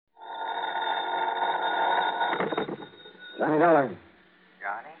Johnny Dollar.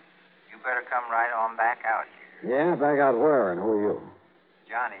 Johnny, you better come right on back out here. Yeah, back out where, and who are you?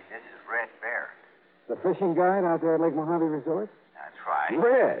 Johnny, this is Red Barrett. The fishing guide out there at Lake Mojave Resort? That's right.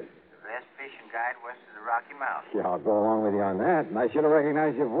 Red. The best fishing guide west of the Rocky Mountains. Yeah, I'll go along with you on that, and I should have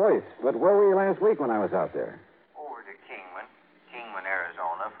recognized your voice. But where were you last week when I was out there? Over to Kingman,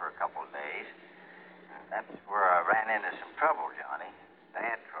 Arizona for a couple of days. And that's where I ran into some trouble, Johnny.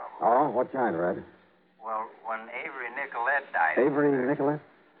 Bad trouble. Oh, what kind, Red? Well, when Avery Nicolette died... Avery Nicolette?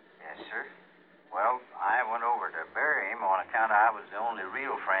 Yes, sir. Well, I went over to bury him on account I was the only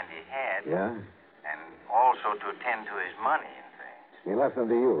real friend he had. Yeah? And also to attend to his money and things. He left them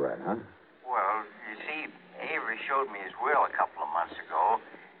to you, Red, huh? Well, you see, Avery showed me his will a couple of months ago.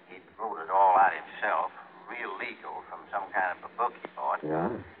 He wrote it all out himself, real legal, from some kind of a book he bought. Yeah?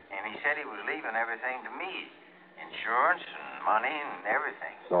 And he said he was leaving everything to me. Insurance and money and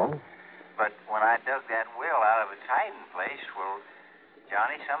everything. So? But when I dug that will out of its hiding place, well,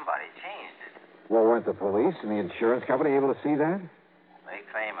 Johnny, somebody changed it. Well, weren't the police and the insurance company able to see that? They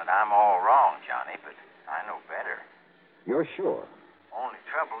claim that I'm all wrong, Johnny, but I know better. You're sure? Only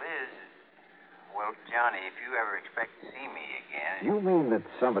trouble is, well, Johnny, if you ever expect to see me again... You mean that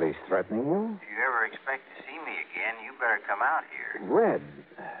somebody's threatening you? If you ever expect to see me again, you better come out here. Red.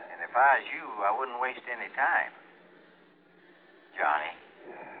 And if I was you, I wouldn't waste any time. Johnny.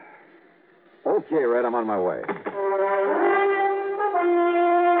 Okay, Red, I'm on my way.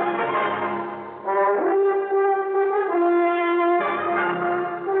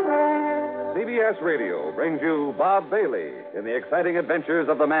 CBS Radio brings you Bob Bailey in the exciting adventures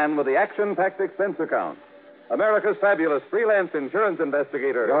of the man with the action-packed expense account. America's fabulous freelance insurance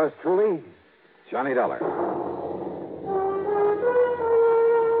investigator. Yours truly, Johnny Dollar.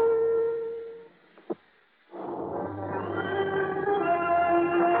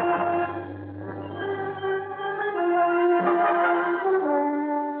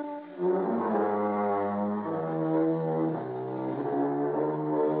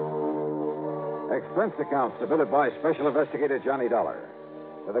 Expense account submitted by Special Investigator Johnny Dollar.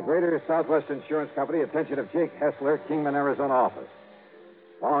 To the Greater Southwest Insurance Company, attention of Jake Hessler, Kingman, Arizona office.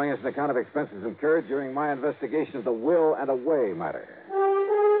 Following is an account of expenses incurred during my investigation of the will and away matter.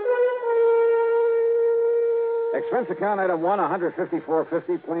 Expense account item 1,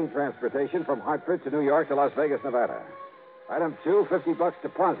 $154.50 plane transportation from Hartford to New York to Las Vegas, Nevada. Item 2, $50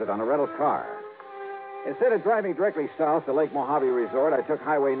 deposit on a rental car. Instead of driving directly south to Lake Mojave Resort, I took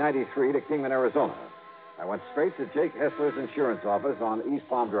Highway 93 to Kingman, Arizona. I went straight to Jake Hessler's insurance office on East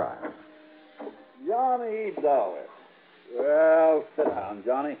Palm Drive. Johnny Dollar. Well, sit down,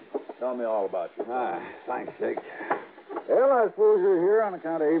 Johnny. Tell me all about you. Thanks, Jake. Well, I suppose you're here on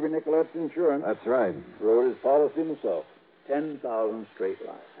account of Avery Nicolette's insurance. That's right. Wrote his policy himself. 10,000 straight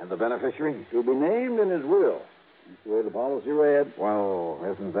line. And the beneficiary? To be named in his will. That's the way the policy read. Well,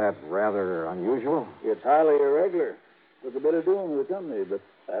 isn't that rather unusual? It's highly irregular. Took a bit of doing with the company, but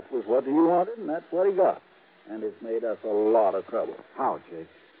that was what he wanted, and that's what he got. And it's made us a lot of trouble. How, Jake?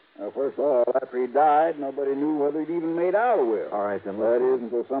 Well, first of all, after he died, nobody knew whether he'd even made out a will. All right, then. That is,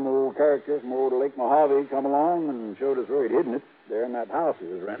 until some old character from old Lake Mojave come along and showed us where he'd hidden it, there in that house he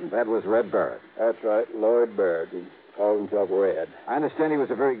was renting. That was Red Barrett. That's right, Lloyd Barrett. He called himself Red. I understand he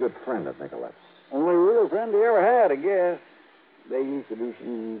was a very good friend of Nicolette's. Only real friend he ever had, I guess. They used to do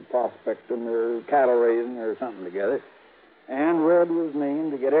some prospecting or cattle raising or something together. And Red was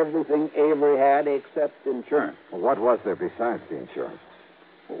named to get everything Avery had except insurance. Well, what was there besides the insurance?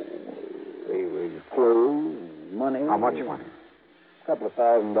 Avery's clothes, money. How much money? A couple of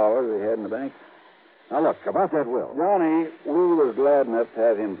 $1,000 he had in the bank. Now, look, about that will. Johnny, we was glad enough to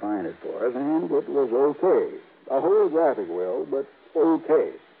have him find it for us, and it was okay. A holographic will, but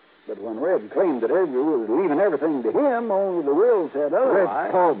okay. But when Red claimed that Avery was leaving everything to him, only the will said otherwise.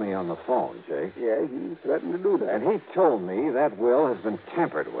 Red called me on the phone, Jake. Yeah, he threatened to do that. And he told me that will has been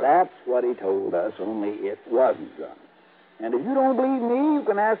tampered with. That's what he told us, only it wasn't done. And if you don't believe me, you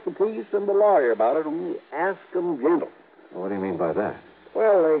can ask the police and the lawyer about it, only ask them gentle. Well, what do you mean by that?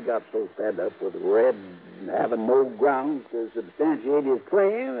 Well, they got so fed up with Red having no grounds to substantiate his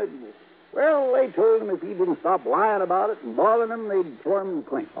claim that, well, they told him if he didn't stop lying about it and bothering them, they'd throw him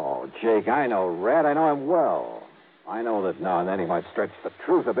clean. Oh, Jake, I know Red. I know him well. I know that now and then he might stretch the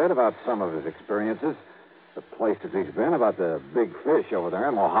truth a bit about some of his experiences, the places he's been, about the big fish over there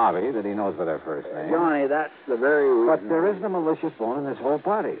in Mojave that he knows by their first name. Johnny, that's the very reason. But there isn't a malicious bone in this whole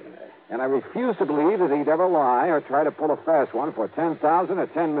party. And I refuse to believe that he'd ever lie or try to pull a fast one for $10,000 or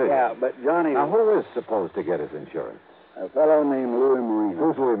 $10 million. Yeah, but Johnny... Now, who is supposed to get his insurance? A fellow named Louis Marino.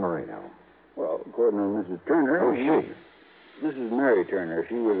 Who's Louis Marino? Well, according to Mrs. Turner... Who's she? Mrs. Mary Turner.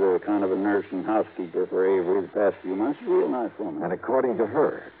 She was a kind of a nurse and housekeeper for Avery the past few months. A real nice woman. And according to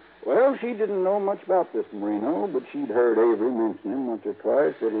her. Well, she didn't know much about this Marino, but she'd heard Avery mention him once or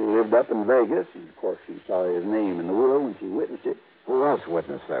twice, that he lived up in Vegas. And, of course, she saw his name in the will when she witnessed it. Who else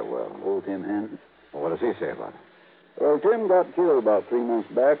witnessed that will? Old Tim Hansen. Well, what does he say about it? Well, Tim got killed about 3 months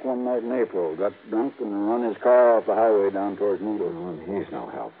back one night in April. Got drunk and run his car off the highway down towards Needles. Well, he's no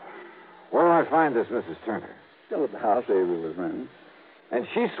help. Where will I find this Mrs. Turner? Still at the house Avery was renting. And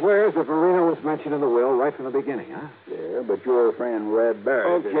she swears that Marino was mentioned in the will right from the beginning, huh? Yeah, but your friend Red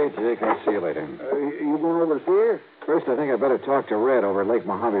Barrett... Okay, Jake, I'll see you later. You going over to see her? First, I think I'd better talk to Red over at Lake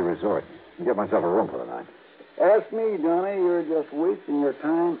Mojave Resort and get myself a room for the night. Ask me, Johnny. You're just wasting your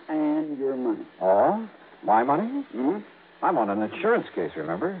time and your money. Oh? My money? Hmm? I'm on an insurance case,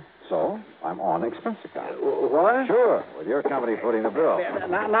 remember? So, I'm on expense account. What? Sure, with your company footing the bill.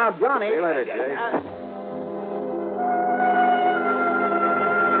 Now, Johnny... See you later, Jake.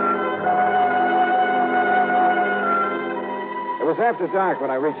 It was after dark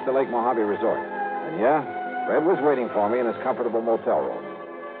when I reached the Lake Mojave Resort. And yeah, Red was waiting for me in his comfortable motel room.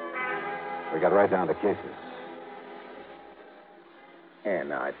 We got right down to cases.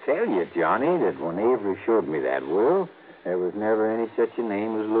 And I tell you, Johnny, that when Avery showed me that will, there was never any such a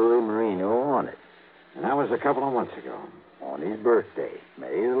name as Louis Marino on it. And that was a couple of months ago. On his birthday, May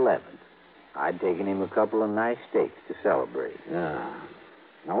 11th, I'd taken him a couple of nice steaks to celebrate. Yeah.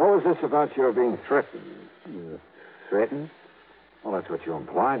 Now, what was this about your being threatened? Threatened? Well, that's what you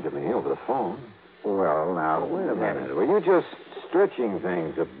implied to me over the phone. Well, now, Wait a minute. Were you just stretching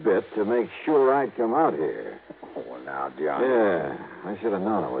things a bit to make sure I'd come out here? Oh, now, Johnny. Yeah, I should have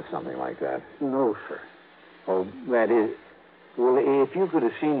known it was something like that. No, sir. Oh, that is... Well, if you could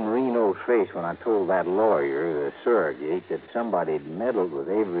have seen Marino's face when I told that lawyer, the surrogate, that somebody had meddled with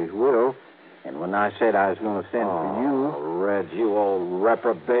Avery's will, and when I said I was going to send for you... Red, you old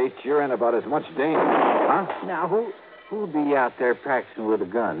reprobate. You're in about as much danger. Huh? Now, who'll be out there practicing with a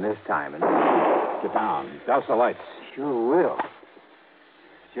gun this time? And... Get down. Douse the lights. Sure will.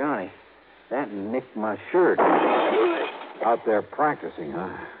 Johnny, that nicked my shirt. Out there practicing, huh?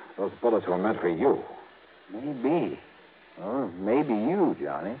 Those bullets were meant for you. Maybe. Or maybe you,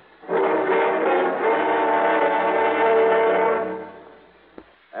 Johnny.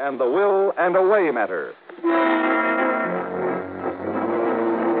 And the will and away matter.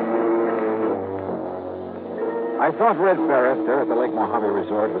 I thought Red Barrett there at the Lake Mojave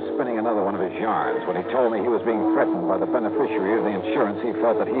Resort was spinning another one of his yarns when he told me he was being threatened by the beneficiary of the insurance he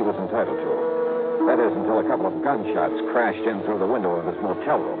felt that he was entitled to. That is, until a couple of gunshots crashed in through the window of his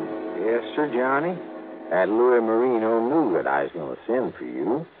motel room. Yes, sir, Johnny. That Louis Marino knew that I was going to send for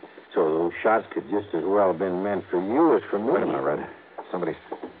you, so those shots could just as well have been meant for you as for me. Wait a minute, Red. Somebody...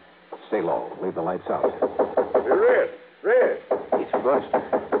 Stay low. Leave the lights out. Red! It's Buster.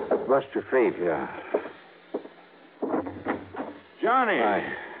 Buster Fabian. Yeah. Johnny. Hi.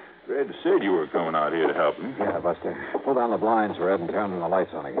 Red said you were coming out here to help him. Yeah, Buster. Pull down the blinds, Red, and turn the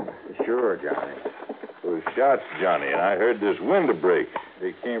lights on again. Sure, Johnny. Those shots, Johnny, and I heard this window break.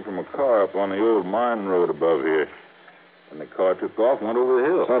 They came from a car up on the old mine road above here. And the car took off, went over the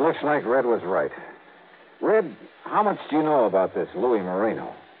hill. So it looks like Red was right. Red, how much do you know about this Louis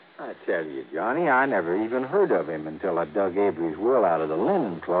Marino? I tell you, Johnny, I never even heard of him until I dug Avery's will out of the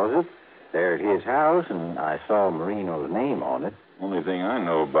linen closet there at his house, and I saw Marino's name on it. Only thing I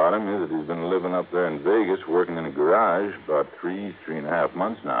know about him is that he's been living up there in Vegas, working in a garage, about 3.5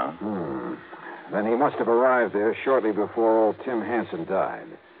 months now. Then he must have arrived there shortly before old Tim Hansen died,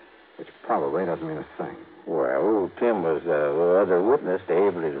 which probably doesn't mean a thing. Well, old Tim was the other witness to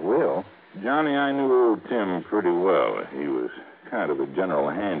Avery's will. Johnny, I knew old Tim pretty well. He was kind of a general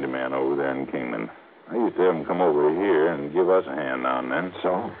handyman over there in Kingman. I used to have him come over here and give us a hand now and then.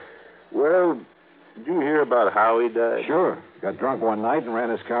 So? Well, did you hear about how he died? Sure. Got drunk one night and ran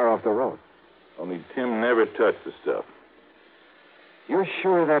his car off the road. Only Tim never touched the stuff. You're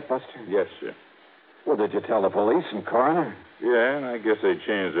sure of that, Buster? Yes, sir. Well, did you tell the police and coroner? Yeah, and I guess they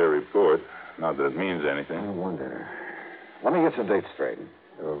changed their report. Not that it means anything. I wonder. Let me get some dates straight.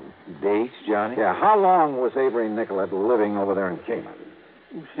 Dates, Johnny? Yeah, how long was Avery Nicolette living over there in Kingman?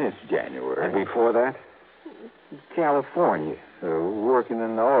 Since January. And before that? California, working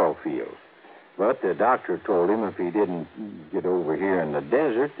in the oil fields. But the doctor told him if he didn't get over here in the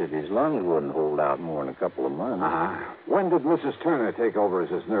desert, that his lungs wouldn't hold out more than a couple of months. When did Mrs. Turner take over as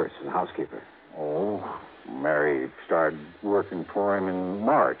his nurse and housekeeper? Oh, Mary started working for him in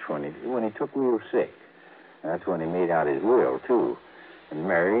March when he took real sick. That's when he made out his will, too. And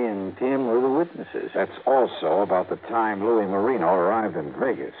Mary and Tim were the witnesses. That's also about the time Louis Marino arrived in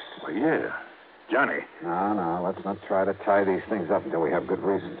Vegas. Well, yeah. Johnny. No, let's not try to tie these things up until we have good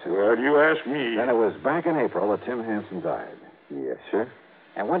reason to. Well, you ask me. Then it was back in April that Tim Hanson died. Yes, sir.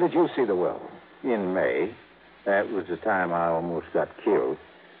 And when did you see the will? In May. That was the time I almost got killed.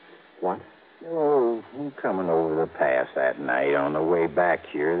 What? Oh, coming over the pass that night on the way back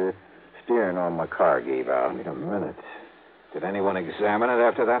here, the steering on my car gave out. Wait a minute. Did anyone examine it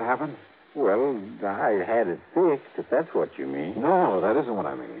after that happened? Well, I had it fixed, if that's what you mean. No, that isn't what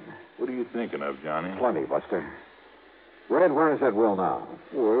I mean. What are you thinking of, Johnny? Plenty, Buster. Red, where is that will now?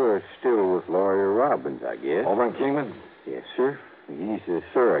 Well, it's still with Lawyer Robbins, I guess. Over in Kingman? Yes, sir. He's the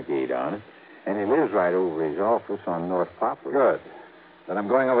surrogate on it. And he lives right over his office on North Poplar. Good. Then I'm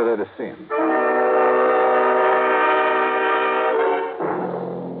going over there to see him.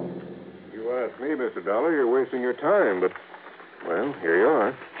 You ask me, Mr. Dollar, you're wasting your time, but, well, here you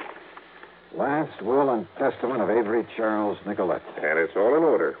are. Last will and testament of Avery Charles Nicolette. And it's all in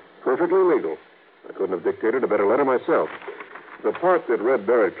order. Perfectly legal. I couldn't have dictated a better letter myself. The part that Red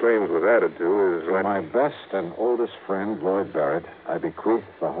Barrett claims was added to is To my best and oldest friend, Lloyd Barrett, I bequeath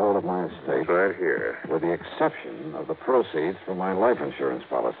the whole of my estate, right here. with the exception of the proceeds from my life insurance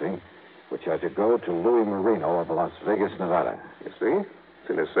policy, which are to go to Louis Marino of Las Vegas, Nevada. You see? It's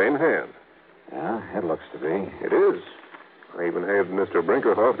in his same hand. Yeah, it looks to be. It is. I even had Mr.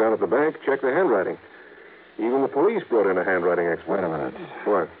 Brinkerhoff down at the bank check the handwriting. Even the police brought in a handwriting expert. Wait a minute.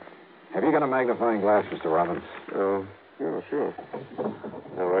 What? Have you got a magnifying glass, Mr. Robbins? Oh, yeah, sure.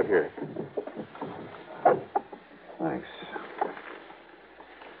 Now, right here. Thanks.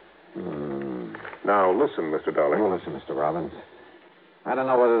 Now, listen, Mr. Dollar. You listen, Mr. Robbins. I don't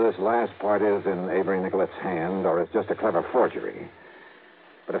know whether this last part is in Avery Nicolette's hand or it's just a clever forgery.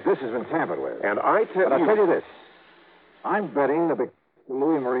 But if this has been tampered with... And I tell But I'll tell you this. I'm betting the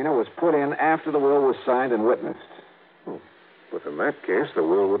Louis Marino was put in after the will was signed and witnessed. But in that case, the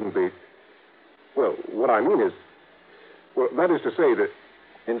will wouldn't be... Well, what I mean is... Well, that is to say that...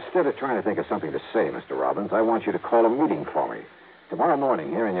 Instead of trying to think of something to say, Mr. Robbins, I want you to call a meeting for me. Tomorrow morning,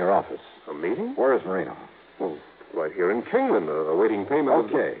 here in your office. A meeting? Where is Marino? Well, right here in Kingman, awaiting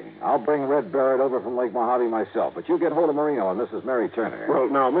payment. Okay. I'll bring Red Barrett over from Lake Mojave myself, but you get hold of Marino and Mrs. Mary Turner. Well,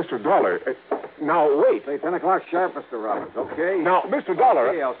 now, Mr. Dollar... now, wait. Say 10 o'clock sharp, Mr. Robbins, okay? Now, Mr. Dollar...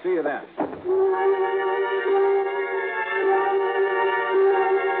 Okay, I'll see you then.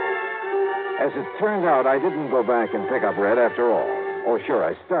 As it turned out, I didn't go back and pick up Red after all. Oh, sure,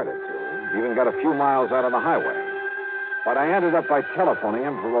 I started to. Even got a few miles out on the highway. But I ended up by telephoning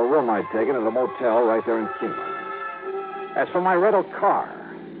him from a room I'd taken at a motel right there in Kingman. As for my rental car,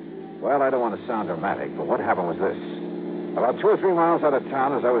 well, I don't want to sound dramatic, but what happened was this. About 2 or 3 miles out of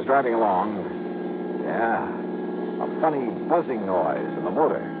town as I was driving along, a funny buzzing noise in the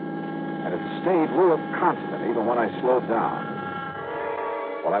motor. And it stayed real constant even when I slowed down.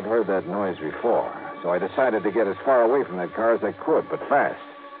 Well, I've heard that noise before, so I decided to get as far away from that car as I could, but fast.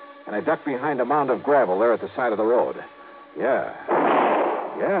 And I ducked behind a mound of gravel there at the side of the road. Yeah.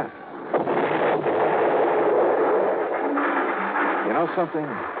 You know something?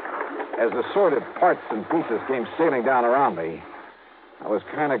 As the sordid parts and pieces came sailing down around me, I was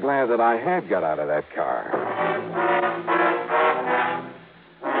kind of glad that I had got out of that car.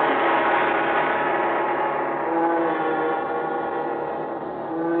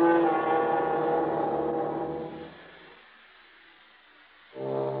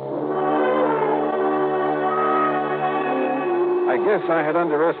 I guess I had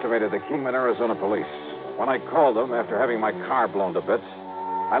underestimated the Kingman, Arizona police. When I called them after having my car blown to bits,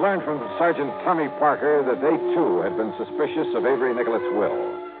 I learned from Sergeant Tommy Parker that they, too, had been suspicious of Avery Nicolette's will,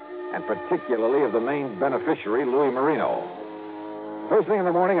 and particularly of the main beneficiary, Louis Marino. First thing in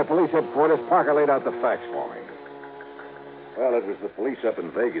the morning at police headquarters, Parker laid out the facts for me. Well, it was the police up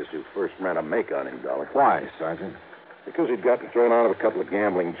in Vegas who first ran a make on him, Dollar. Why, Sergeant? Because he'd gotten thrown out of a couple of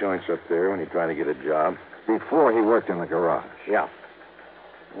gambling joints up there when he tried to get a job. Before he worked in the garage. Yeah.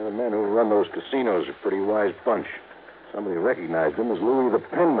 Well, the men who run those casinos are a pretty wise bunch. Somebody recognized him as Louis the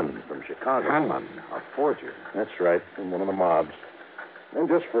Penman from Chicago. Penman, a forger. That's right, from one of the mobs. And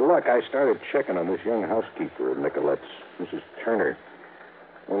just for luck, I started checking on this young housekeeper of Nicolette's, Mrs. Turner.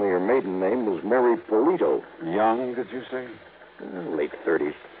 Only her maiden name was Mary Polito. Young, did you say? Late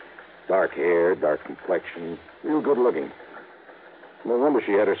 30s. Dark hair, dark complexion, real good looking. No wonder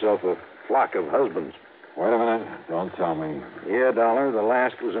she had herself a flock of husbands. Wait a minute. Don't tell me. Yeah, Dollar. The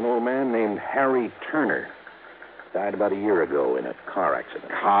last was an old man named Harry Turner. Died about a year ago in a car accident.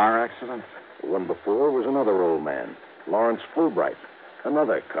 Car accident? The one before was another old man, Lawrence Fulbright.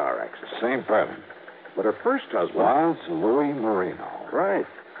 Another car accident. Same pattern. But her first husband... Was Louis Marino. Right.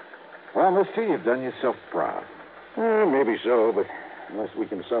 Well, Mister, you've done yourself proud. Maybe so, but unless we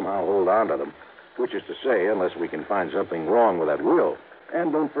can somehow hold on to them. Which is to say, unless we can find something wrong with that will.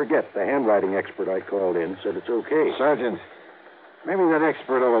 And don't forget, the handwriting expert I called in said it's okay. Sergeant, maybe that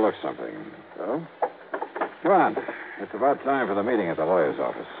expert overlooked something. Oh? Come on. It's about time for the meeting at the lawyer's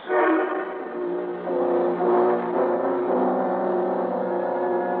office.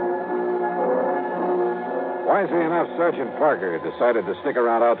 Wisely enough, Sergeant Parker decided to stick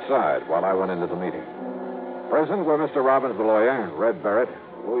around outside while I went into the meeting. Present were Mr. Robbins, the lawyer, Red Barrett,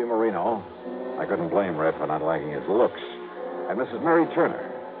 Louis Marino. I couldn't blame Red for not liking his looks. And Mrs. Mary Turner.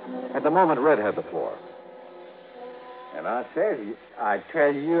 At the moment, Red had the floor. And I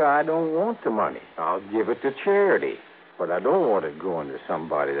tell you, I don't want the money. I'll give it to charity. But I don't want it going to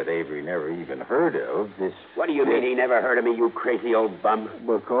somebody that Avery never even heard of. What do you mean he never heard of me, you crazy old bum?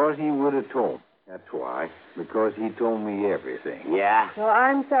 Because he would have told me. That's why. Because he told me everything. Yeah? Well,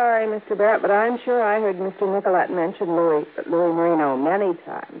 I'm sorry, Mr. Barrett, but I'm sure I heard Mr. Nicolette mention Louis Marino many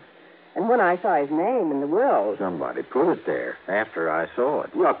times. And when I saw his name in the will... Somebody put it there after I saw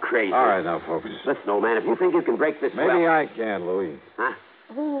it. You're crazy. All right, now, folks. Listen, old man, if you think you can break this... Maybe I can, Louis. Huh?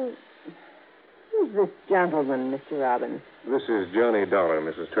 Who's this gentleman, Mr. Robbins? This is Johnny Dollar,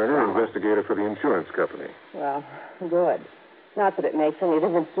 Mrs. Turner, investigator for the insurance company. Well, good. Not that it makes any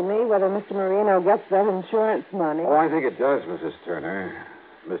difference to me whether Mr. Marino gets that insurance money. Oh, I think it does, Mrs. Turner.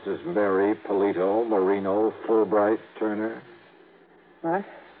 Mrs. Mary Polito, Marino, Fulbright, Turner. What?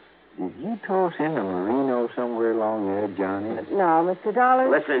 Did you toss in a Marino somewhere along there, Johnny? No, Mr. Dollar.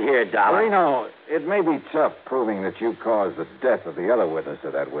 Listen here, Dollar. Marino, it may be tough proving that you caused the death of the other witness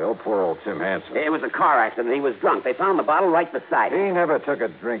to that will, poor old Tim Hanson. It was a car accident. He was drunk. They found the bottle right beside him. He never took a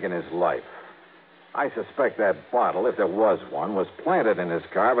drink in his life. I suspect that bottle, if there was one, was planted in his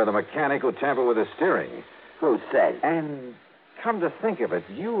car by the mechanic who tampered with his steering. Who said? And come to think of it,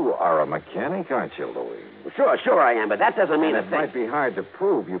 you are a mechanic, aren't you, Louis? Sure I am, but that doesn't mean And a it thing. might be hard to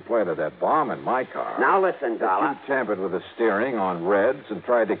prove you planted that bomb in my car. Now listen, That Dollar. you tampered with the steering on Red's and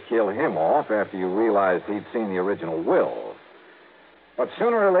tried to kill him off after you realized he'd seen the original will. But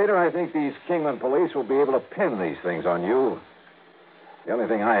sooner or later, I think these Kingman police will be able to pin these things on you. The only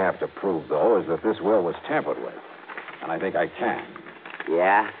thing I have to prove, though, is that this will was tampered with. And I think I can.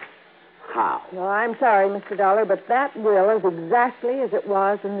 Yeah? How? Well, I'm sorry, Mr. Dollar, but that will is exactly as it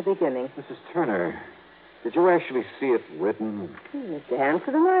was in the beginning. Mrs. Turner, did you actually see it written? Mr.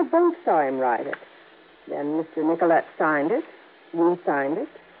 Hanson and I both saw him write it. Then Mr. Nicolette signed it. We signed it.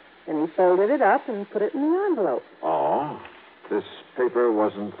 Then he folded it up and put it in the envelope. Oh? This paper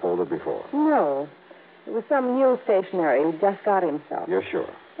wasn't folded before? No. It was some new stationery he just got himself. You're sure?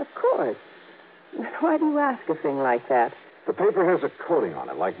 Of course. Why do you ask a thing like that? The paper has a coating on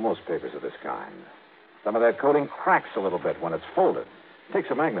it, like most papers of this kind. Some of that coating cracks a little bit when it's folded. It takes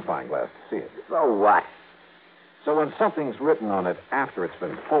a magnifying glass to see it. So what? So when something's written on it after it's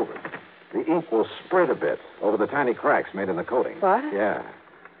been folded, the ink will spread a bit over the tiny cracks made in the coating. What? Yeah.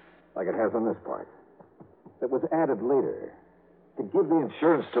 Like it has on this part. It was added later to give the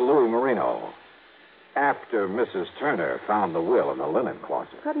insurance to Louis Marino after Mrs. Turner found the will in the linen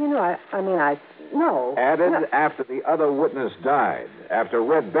closet. How do you know? I know. Added No. after the other witness died, after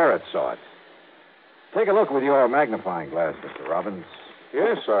Red Barrett saw it. Take a look with your magnifying glass, Mr. Robbins.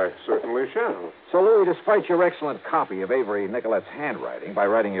 Yes, I certainly shall. So, Louis, despite your excellent copy of Avery Nicolette's handwriting, by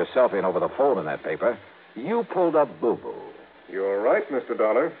writing yourself in over the fold in that paper, you pulled up boo-boo. You're right, Mr.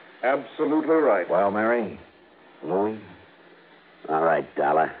 Dollar. Absolutely right. Well, Mary, Louis? All right,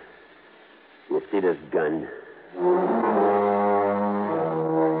 Dollar. You see this gun?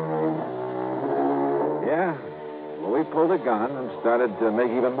 Yeah. Louis pulled a gun and started to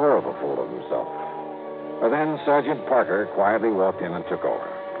make even more of a fool of himself. But then Sergeant Parker quietly walked in and took over.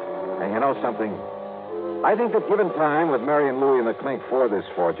 And you know something? I think that given time with Mary and Louis in the clink for this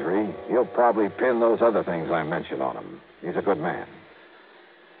forgery, he'll probably pin those other things I mentioned on him. He's a good man.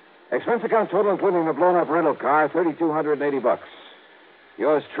 Expense account total, including the blown-up rental car, $3,280.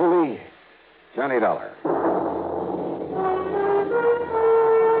 Yours truly, Johnny Dollar.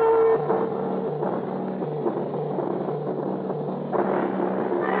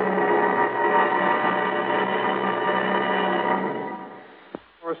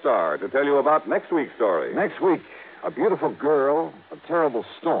 Our star to tell you about next week's story. Next week, a beautiful girl, a terrible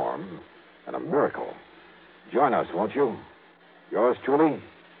storm, and a miracle. Join us, won't you? Yours truly,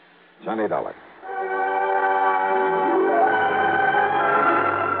 Johnny Dollar.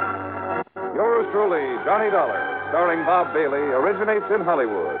 Yours truly, Johnny Dollar, starring Bob Bailey, originates in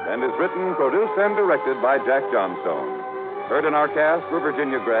Hollywood and is written, produced, and directed by Jack Johnstone. Heard in our cast were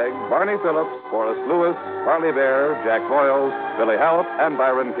Virginia Gregg, Barney Phillips, Forrest Lewis, Parley Bear, Jack Boyles, Billy Halp, and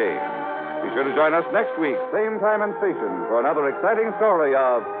Byron Kane. Be sure to join us next week, same time and station, for another exciting story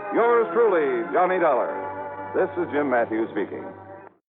of yours truly, Johnny Dollar. This is Jim Matthews speaking.